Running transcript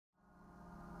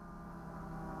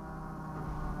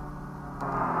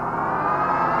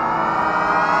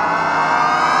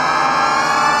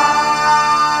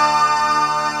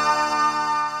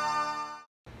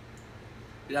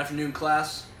afternoon,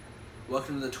 class.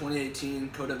 Welcome to the 2018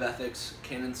 Code of Ethics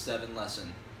Canon 7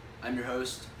 lesson. I'm your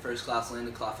host, First Class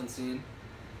Landon Kloffenstein,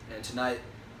 and tonight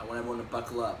I want everyone to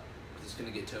buckle up because it's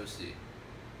going to get toasty.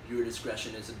 Your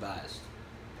discretion is advised.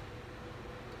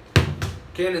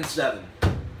 Canon 7.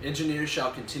 Engineers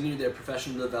shall continue their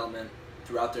professional development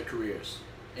throughout their careers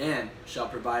and shall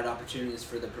provide opportunities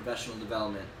for the professional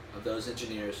development of those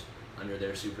engineers under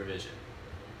their supervision.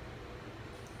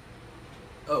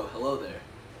 Oh, hello there.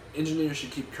 Engineers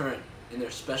should keep current in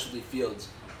their specialty fields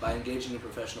by engaging in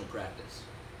professional practice.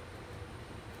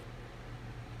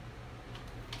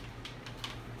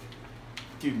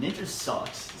 Dude, Ninja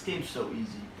sucks. This game's so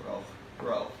easy,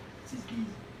 bro. This is easy,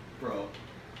 bro.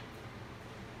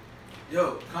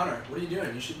 Yo, Connor, what are you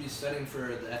doing? You should be studying for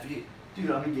the FE.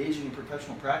 Dude, I'm engaging in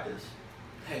professional practice.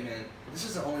 Hey man, this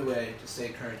is the only way to stay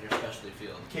current in your specialty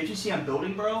field. Can't you see I'm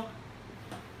building, bro?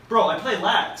 Bro, I play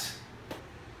lads.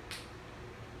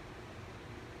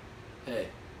 Hey,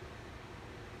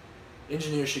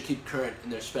 engineers should keep current in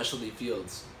their specialty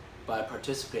fields by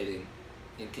participating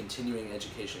in continuing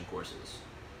education courses.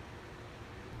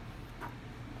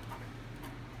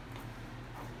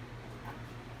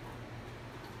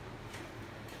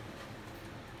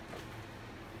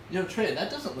 Yo, Trey,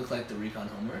 that doesn't look like the recon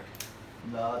homework.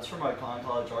 No, it's for my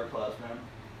college art class, man.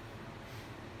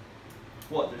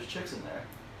 What? There's chicks in there.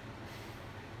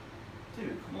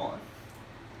 Dude, come on.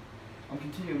 I'm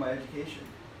continuing my education.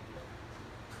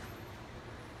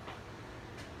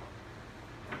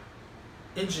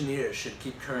 Engineers should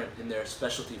keep current in their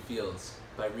specialty fields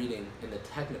by reading in the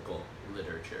technical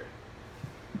literature.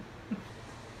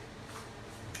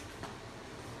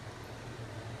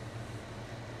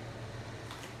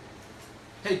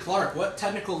 Hey Clark, what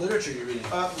technical literature are you reading?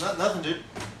 Nothing, dude.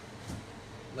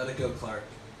 Let it go, Clark.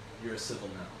 You're a civil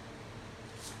now.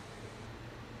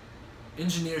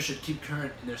 Engineers should keep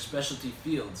current in their specialty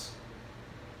fields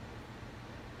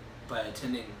by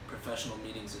attending professional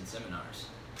meetings and seminars.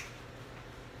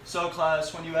 So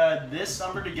class, when you add this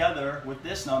number together with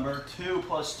this number, 2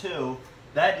 plus 2,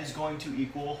 that is going to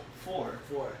equal 4.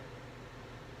 4.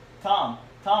 Tom,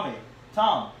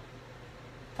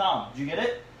 did you get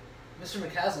it? Mr.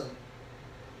 McCaslin,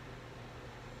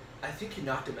 I think you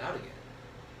knocked him out again.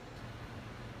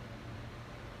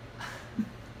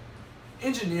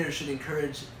 Engineers should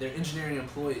encourage their engineering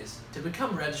employees to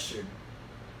become registered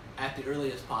at the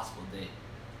earliest possible date.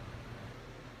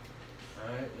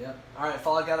 Alright, yep. Alright,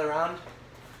 follow, gather around.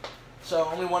 So,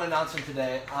 only one announcement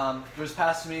today. It was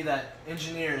passed to me that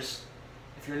engineers,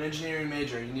 if you're an engineering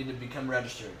major, you need to become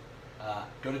registered.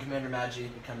 Go to Commander Maggi,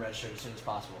 become registered as soon as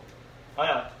possible. Oh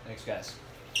yeah. Thanks, guys.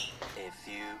 A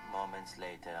few moments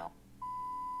later.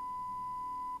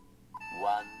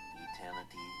 1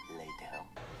 eternity later.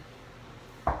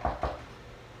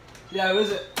 Yeah, who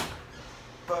is it?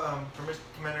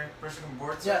 Commander, permission from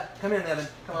board? Yeah, come in, Evan.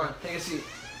 Come on, take a seat.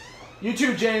 You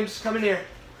too, James. Come in here.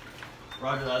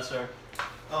 Roger that, sir.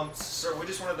 Sir, we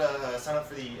just wanted to sign up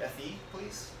for the FE,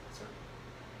 please. Sir.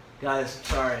 Guys,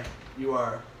 sorry. You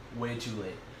are way too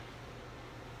late.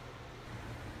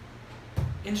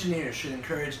 Engineers should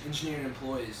encourage engineering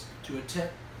employees to attend...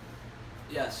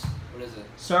 Yes, what is it?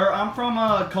 Sir, I'm from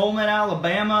Coleman,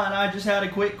 Alabama, and I just had a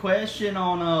quick question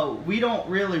on, we don't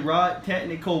really write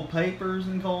technical papers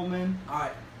in Coleman.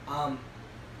 Alright,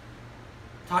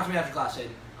 talk to me after class,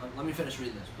 Hayden. Let me finish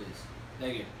reading this, please.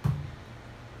 Thank you.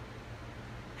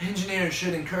 Engineers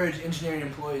should encourage engineering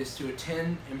employees to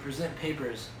attend and present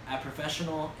papers at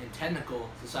professional and technical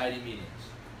society meetings.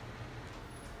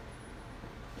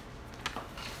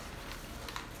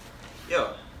 Yo,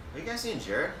 are you guys seeing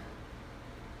Jared?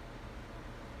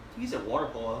 I think he's at water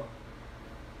polo.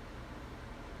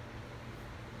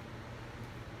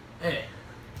 Hey,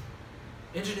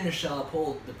 engineers shall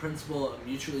uphold the principle of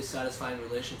mutually satisfying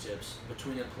relationships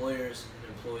between employers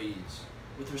and employees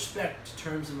with respect to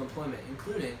terms of employment,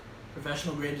 including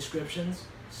professional grade descriptions,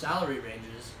 salary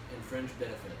ranges, and fringe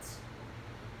benefits.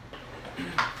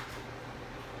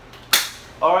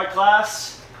 Alright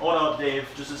class, hold up Dave,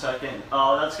 just a second.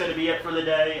 That's going to be it for the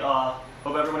day.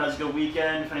 Hope everyone has a good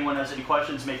weekend. If anyone has any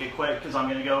questions, make it quick because I'm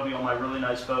going to go be on my really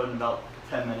nice boat in about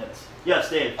 10 minutes. Yes,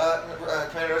 Dave.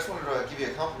 Commander, I just wanted to give you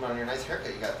a compliment on your nice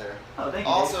haircut you got there. Oh, thank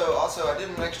you, Also, I did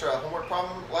an extra homework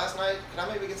problem last night. Can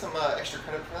I maybe get some extra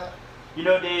credit for that? You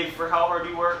know, Dave, for how hard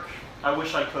you work, I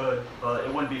wish I could, but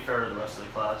it wouldn't be fair to the rest of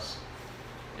the class.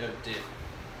 Yo, Dave,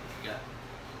 you got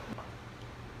it.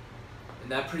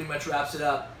 And that pretty much wraps it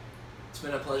up. It's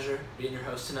been a pleasure being your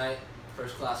host tonight,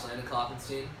 First Class Landon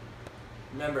Kloffenstein.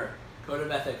 Remember, Code of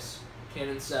Ethics,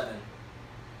 Canon 7,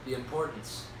 the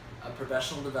importance of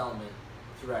professional development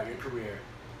throughout your career.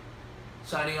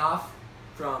 Signing off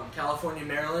from California,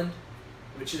 Maryland,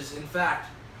 which is in fact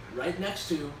right next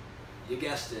to, you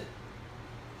guessed it,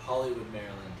 Hollywood,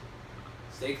 Maryland.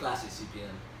 Stay classy, CPN.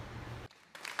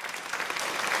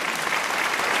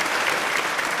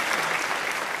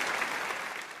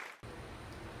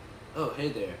 Oh, hey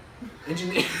there.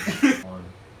 Engineer.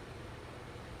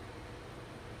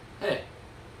 Hey.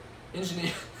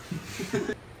 Engineer.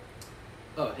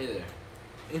 Oh, hey there.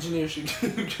 Engineer should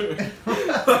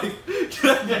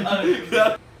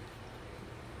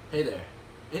Hey there.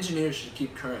 Engineers should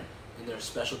keep current in their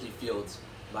specialty fields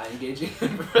by engaging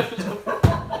in professional.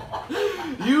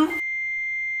 You.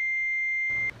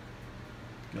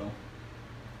 No.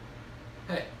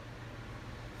 Hey.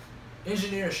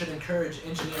 Engineers should encourage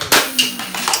engineering.